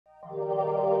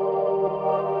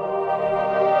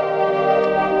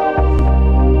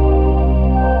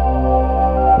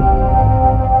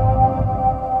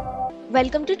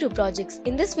Welcome to Two Projects.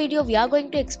 In this video, we are going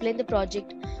to explain the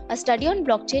project, A Study on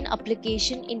Blockchain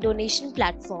Application in Donation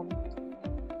Platform.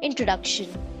 Introduction.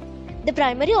 The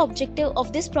primary objective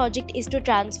of this project is to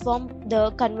transform the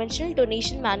conventional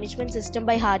donation management system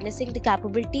by harnessing the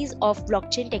capabilities of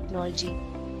blockchain technology.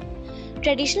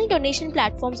 Traditional donation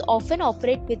platforms often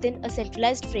operate within a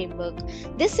centralized framework.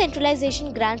 This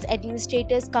centralization grants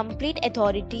administrators complete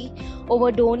authority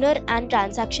over donor and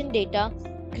transaction data,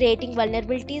 creating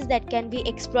vulnerabilities that can be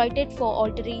exploited for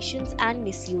alterations and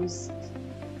misuse.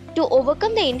 To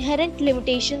overcome the inherent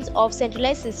limitations of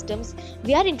centralized systems,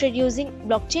 we are introducing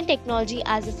blockchain technology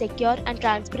as a secure and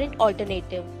transparent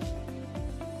alternative.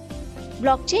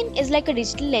 Blockchain is like a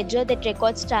digital ledger that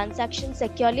records transactions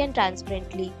securely and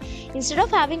transparently. Instead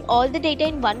of having all the data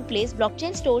in one place,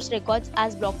 blockchain stores records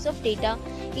as blocks of data,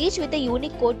 each with a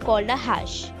unique code called a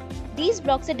hash. These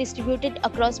blocks are distributed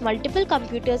across multiple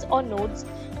computers or nodes,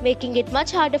 making it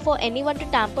much harder for anyone to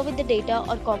tamper with the data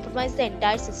or compromise the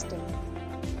entire system.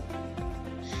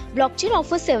 Blockchain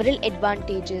offers several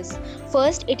advantages.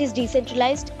 First, it is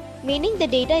decentralized, meaning the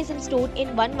data isn't stored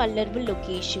in one vulnerable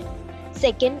location.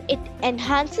 Second, it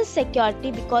enhances security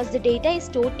because the data is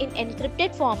stored in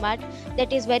encrypted format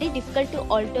that is very difficult to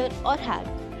alter or hack.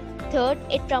 Third,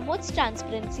 it promotes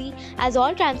transparency as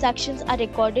all transactions are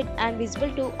recorded and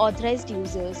visible to authorized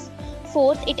users.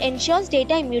 Fourth, it ensures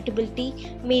data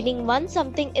immutability, meaning once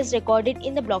something is recorded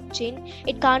in the blockchain,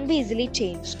 it can't be easily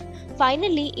changed.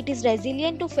 Finally, it is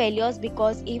resilient to failures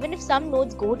because even if some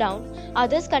nodes go down,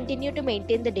 others continue to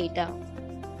maintain the data.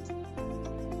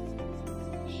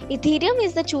 Ethereum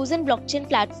is the chosen blockchain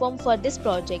platform for this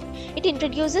project. It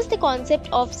introduces the concept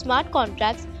of smart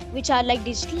contracts, which are like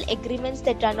digital agreements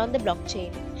that run on the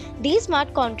blockchain. These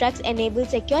smart contracts enable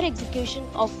secure execution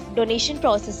of donation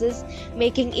processes,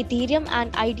 making Ethereum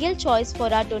an ideal choice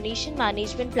for our donation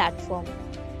management platform.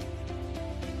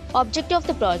 Objective of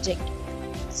the project.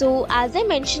 So, as I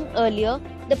mentioned earlier,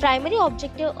 the primary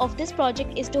objective of this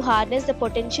project is to harness the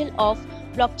potential of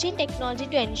blockchain technology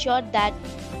to ensure that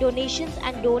donations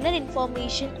and donor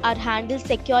information are handled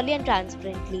securely and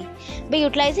transparently. By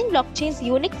utilizing blockchain's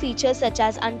unique features such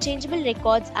as unchangeable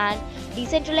records and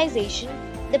decentralization,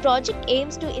 the project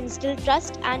aims to instill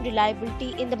trust and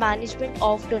reliability in the management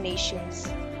of donations.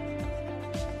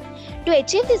 To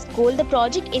achieve this goal, the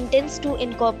project intends to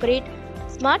incorporate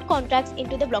smart contracts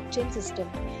into the blockchain system.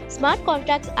 Smart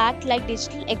contracts act like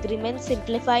digital agreements,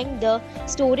 simplifying the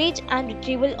storage and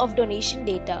retrieval of donation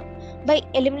data. By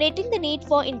eliminating the need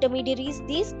for intermediaries,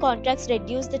 these contracts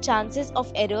reduce the chances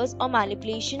of errors or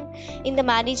manipulation in the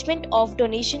management of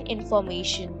donation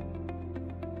information.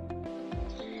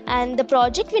 And the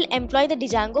project will employ the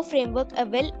Django framework, a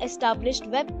well-established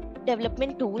web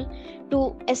development tool,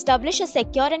 to establish a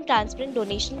secure and transparent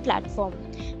donation platform.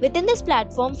 Within this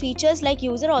platform, features like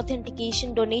user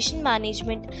authentication, donation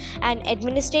management, and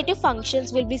administrative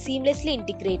functions will be seamlessly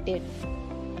integrated.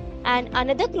 And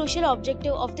another crucial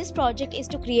objective of this project is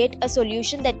to create a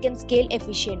solution that can scale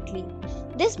efficiently.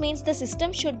 This means the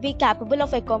system should be capable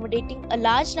of accommodating a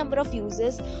large number of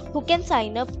users who can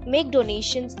sign up, make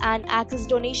donations, and access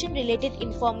donation-related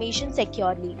information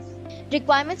securely.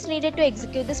 Requirements needed to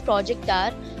execute this project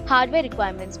are hardware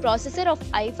requirements, processor of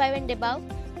i5 and above,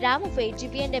 RAM of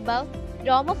 8GB and above,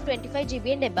 ROM of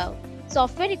 25GB and above.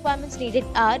 Software requirements needed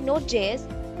are Node.js,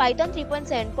 Python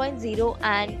 3.7.0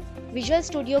 and Visual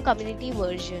Studio Community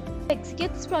version. To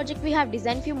execute this project, we have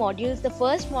designed few modules. The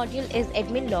first module is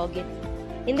Admin Login.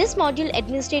 In this module,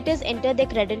 administrators enter their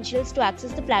credentials to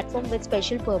access the platform with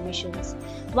special permissions.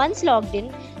 Once logged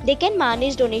in, they can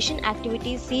manage donation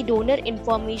activities, see donor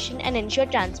information, and ensure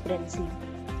transparency.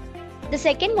 The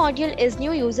second module is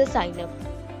New User Sign-up.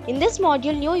 In this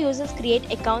module, new users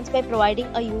create accounts by providing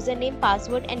a username,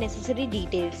 password, and necessary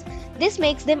details. This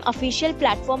makes them official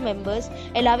platform members,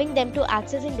 allowing them to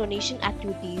access in donation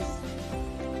activities.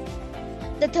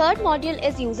 The third module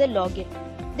is User Login.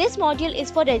 This module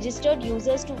is for registered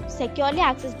users to securely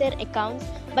access their accounts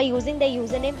by using their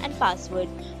username and password.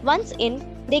 Once in,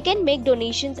 they can make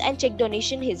donations and check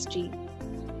donation history.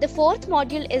 The fourth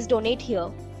module is Donate Here.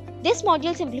 This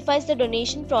module simplifies the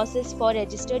donation process for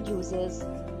registered users.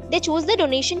 They choose the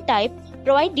donation type,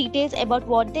 provide details about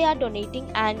what they are donating,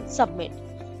 and submit.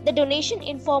 The donation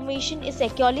information is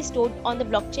securely stored on the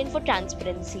blockchain for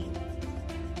transparency.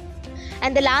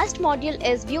 And the last module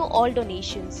is View All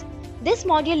Donations. This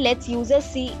module lets users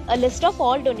see a list of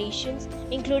all donations,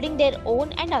 including their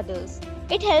own and others.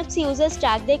 It helps users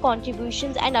track their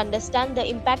contributions and understand the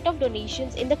impact of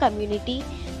donations in the community,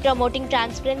 promoting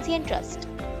transparency and trust.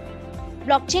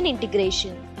 Blockchain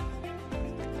integration.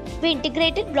 We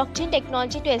integrated blockchain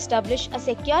technology to establish a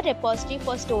secure repository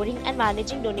for storing and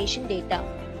managing donation data.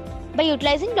 By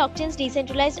utilizing blockchain's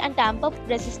decentralized and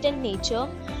tamper-resistant nature,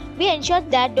 we ensured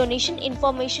that donation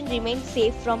information remains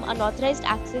safe from unauthorized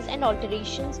access and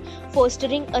alterations,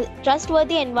 fostering a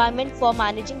trustworthy environment for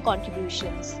managing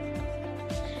contributions.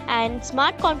 And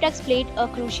smart contracts played a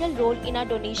crucial role in our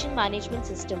donation management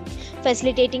system,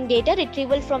 facilitating data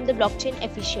retrieval from the blockchain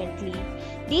efficiently.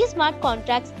 These smart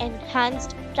contracts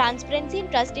enhanced transparency and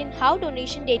trust in how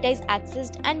donation data is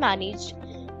accessed and managed,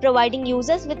 providing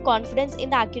users with confidence in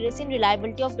the accuracy and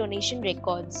reliability of donation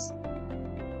records.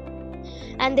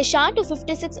 And the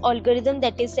SHA-256 algorithm,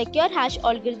 that is Secure Hash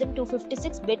Algorithm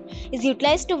 256-bit, is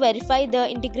utilized to verify the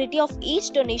integrity of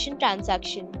each donation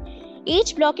transaction.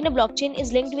 Each block in a blockchain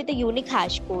is linked with a unique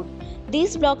hash code.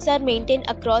 These blocks are maintained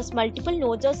across multiple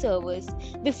nodes or servers.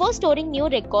 Before storing new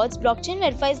records, blockchain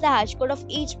verifies the hash code of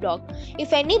each block.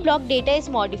 If any block data is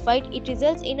modified, it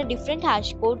results in a different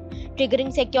hash code,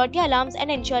 triggering security alarms and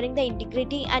ensuring the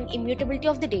integrity and immutability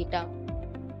of the data.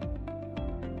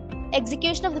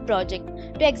 Execution of the project.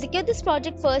 To execute this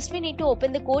project, first we need to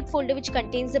open the code folder which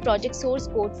contains the project source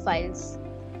code files.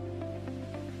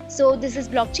 So this is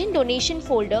blockchain donation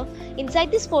folder. Inside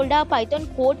this folder are Python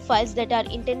code files that are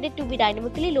intended to be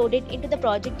dynamically loaded into the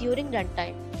project during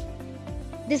runtime.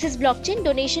 This is blockchain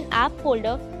donation app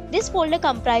folder. This folder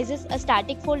comprises a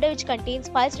static folder which contains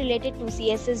files related to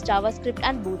CSS, JavaScript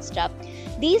and Bootstrap.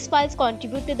 These files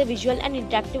contribute to the visual and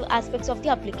interactive aspects of the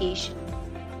application.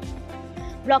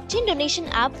 Blockchain donation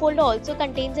app folder also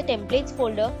contains a templates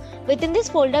folder. Within this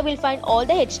folder, we'll find all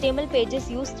the HTML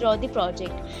pages used throughout the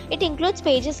project. It includes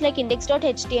pages like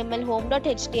index.html,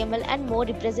 home.html and more,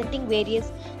 representing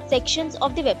various sections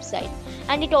of the website.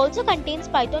 And it also contains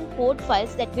Python code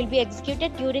files that will be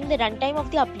executed during the runtime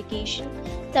of the application,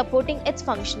 supporting its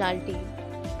functionality.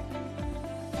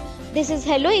 This is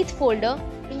Hello ETH folder.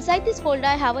 Inside this folder,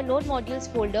 I have a node modules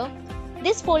folder.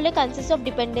 This folder consists of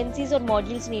dependencies or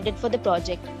modules needed for the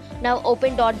project. Now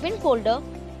open .bin folder.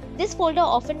 This folder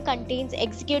often contains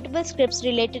executable scripts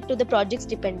related to the project's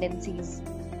dependencies.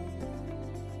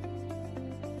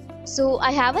 So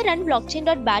I have a run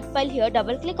blockchain.bat file here.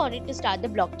 Double click on it to start the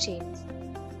blockchain.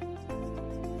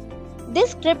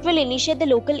 This script will initiate the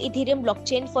local Ethereum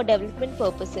blockchain for development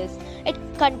purposes. It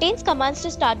contains commands to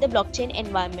start the blockchain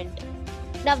environment.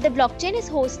 Now the blockchain is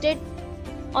hosted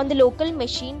on the local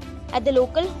machine at the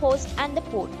local host and the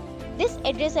port. This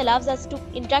address allows us to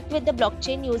interact with the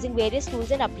blockchain using various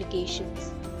tools and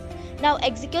applications. Now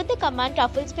execute the command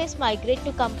truffle space migrate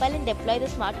to compile and deploy the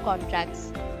smart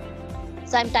contracts.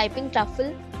 So I'm typing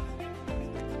truffle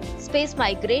space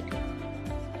migrate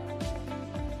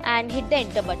and hit the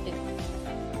enter button.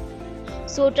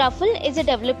 So Truffle is a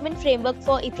development framework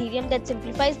for Ethereum that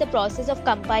simplifies the process of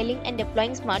compiling and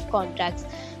deploying smart contracts.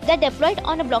 They are deployed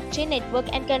on a blockchain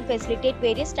network and can facilitate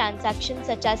various transactions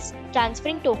such as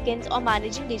transferring tokens or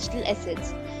managing digital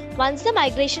assets. Once the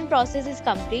migration process is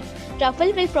complete,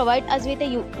 Truffle will provide us with a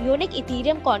unique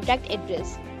Ethereum contract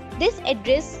address. This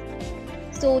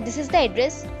is the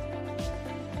address.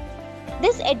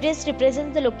 This address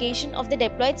represents the location of the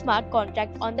deployed smart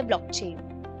contract on the blockchain.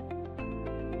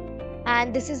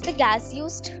 And this is the gas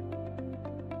used.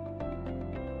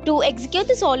 To execute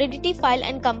the Solidity file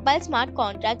and compile smart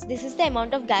contracts, this is the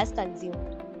amount of gas consumed.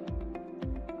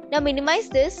 Now minimize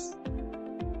this.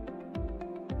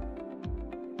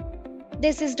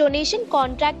 This is donation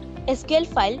contract SQL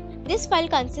file. This file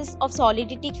consists of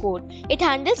Solidity code. It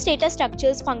handles data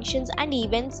structures, functions and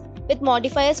events with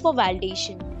modifiers for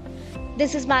validation.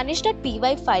 This is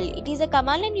manage.py file. It is a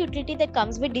command line utility that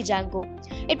comes with Django.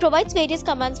 It provides various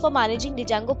commands for managing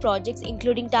Django projects,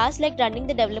 including tasks like running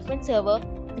the development server,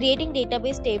 creating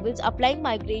database tables, applying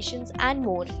migrations, and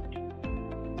more.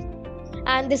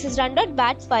 And this is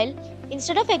run.bat file.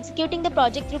 Instead of executing the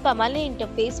project through command line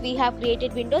interface, we have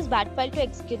created Windows bat file to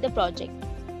execute the project.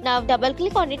 Now double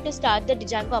click on it to start the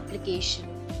Django application.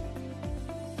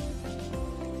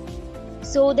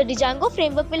 So the Django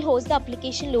framework will host the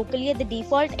application locally at the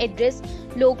default address,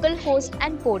 local host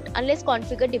and port unless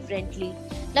configured differently.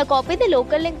 Now copy the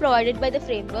local link provided by the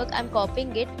framework. I'm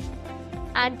copying it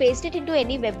and paste it into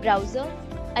any web browser.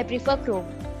 I prefer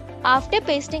Chrome. After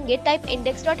pasting it, type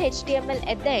index.html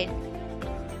at the end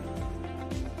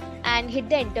and hit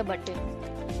the enter button.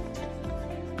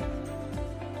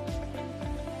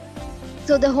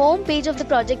 So the home page of the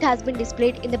project has been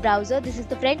displayed in the browser. This is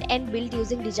the front end built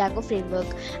using Django framework.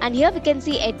 And here we can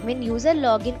see admin, user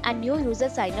login and new user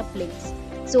sign up links.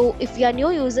 So if we are new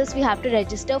users, we have to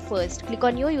register first. Click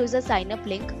on new user sign up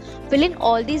link, fill in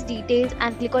all these details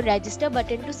and click on register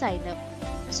button to sign up.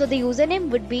 So the username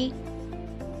would be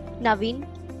Naveen,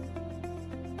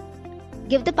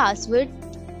 give the password,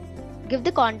 give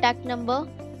the contact number,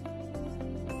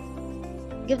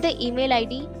 give the email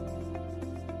ID,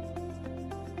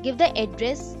 give the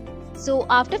address. So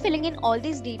after filling in all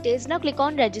these details, now click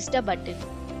on register button.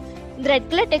 In the red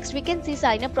color text we can see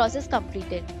sign up process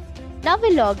completed. Now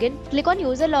we'll log in, click on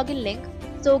user login link.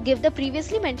 So give the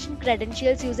previously mentioned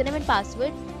credentials, username and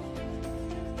password,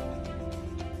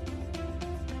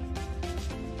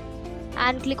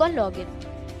 and click on login.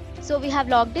 So we have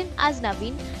logged in as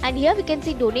Naveen, and here we can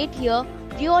see donate here,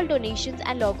 view all donations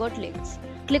and log out links.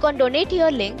 Click on donate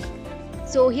here link.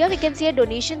 So here we can see a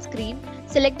donation screen.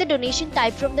 Select the donation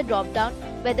type from the drop down,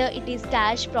 whether it is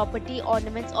cash, property,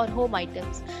 ornaments or home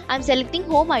items. I'm selecting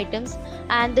home items,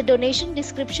 and the donation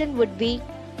description would be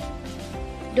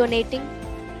donating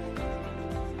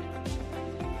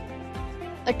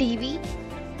a TV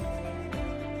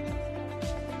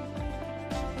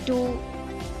to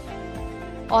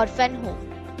orphan home.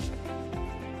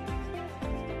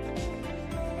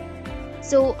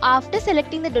 So after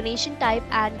selecting the donation type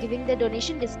and giving the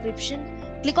donation description,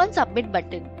 click on submit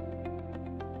button.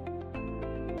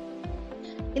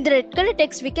 In the red color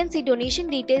text we can see donation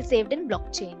details saved in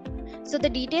blockchain. So the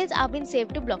details have been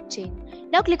saved to blockchain.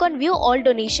 Now click on view all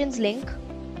donations link.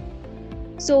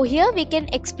 So here we can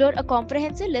explore a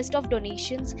comprehensive list of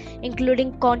donations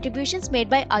including contributions made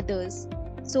by others.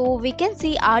 So we can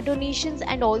see our donations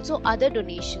and also other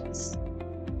donations.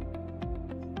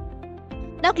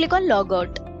 Now click on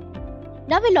logout.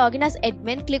 Now we log in as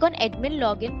admin. Click on admin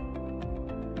login.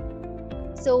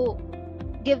 So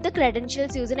give the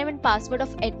credentials, username and password of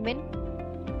admin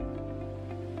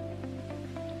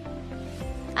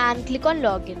and click on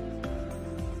login.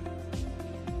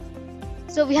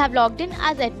 So we have logged in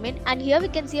as admin, and here we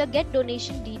can see a get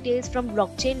donation details from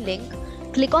blockchain link.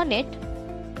 Click on it.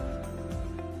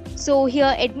 So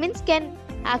here admins can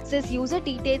access user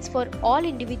details for all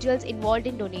individuals involved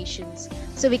in donations.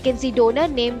 So we can see donor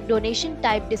name, donation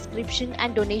type, description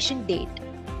and donation date.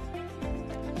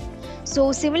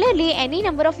 So similarly, any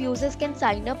number of users can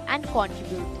sign up and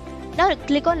contribute. Now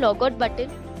click on logout button.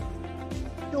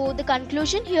 So the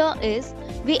conclusion here is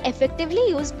we effectively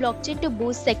use blockchain to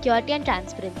boost security and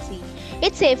transparency.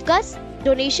 It safeguards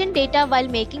donation data while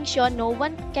making sure no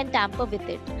one can tamper with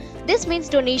it. This means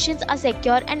donations are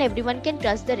secure and everyone can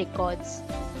trust the records.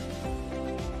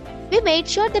 We made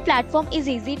sure the platform is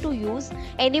easy to use.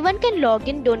 Anyone can log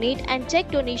in, donate and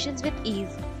check donations with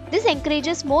ease. This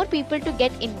encourages more people to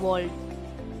get involved.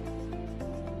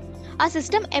 Our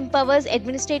system empowers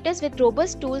administrators with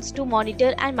robust tools to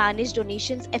monitor and manage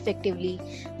donations effectively.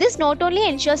 This not only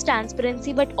ensures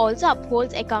transparency but also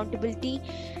upholds accountability,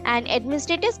 and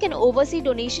administrators can oversee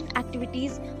donation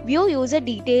activities, view user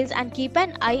details and keep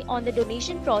an eye on the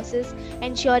donation process,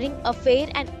 ensuring a fair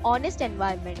and honest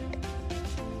environment.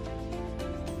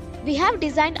 We have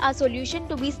designed our solution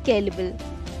to be scalable,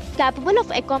 capable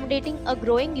of accommodating a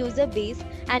growing user base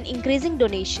and increasing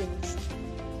donations.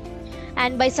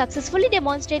 And by successfully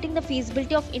demonstrating the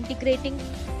feasibility of integrating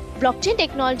blockchain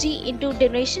technology into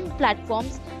donation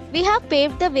platforms, we have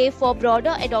paved the way for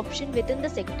broader adoption within the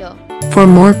sector. For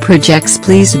more projects,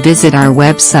 please visit our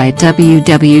website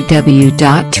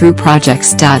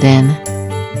www.trueprojects.in.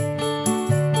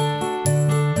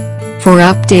 For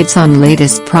updates on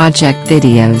latest project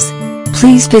videos,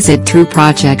 please visit True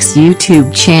Projects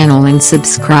YouTube channel and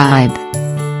subscribe.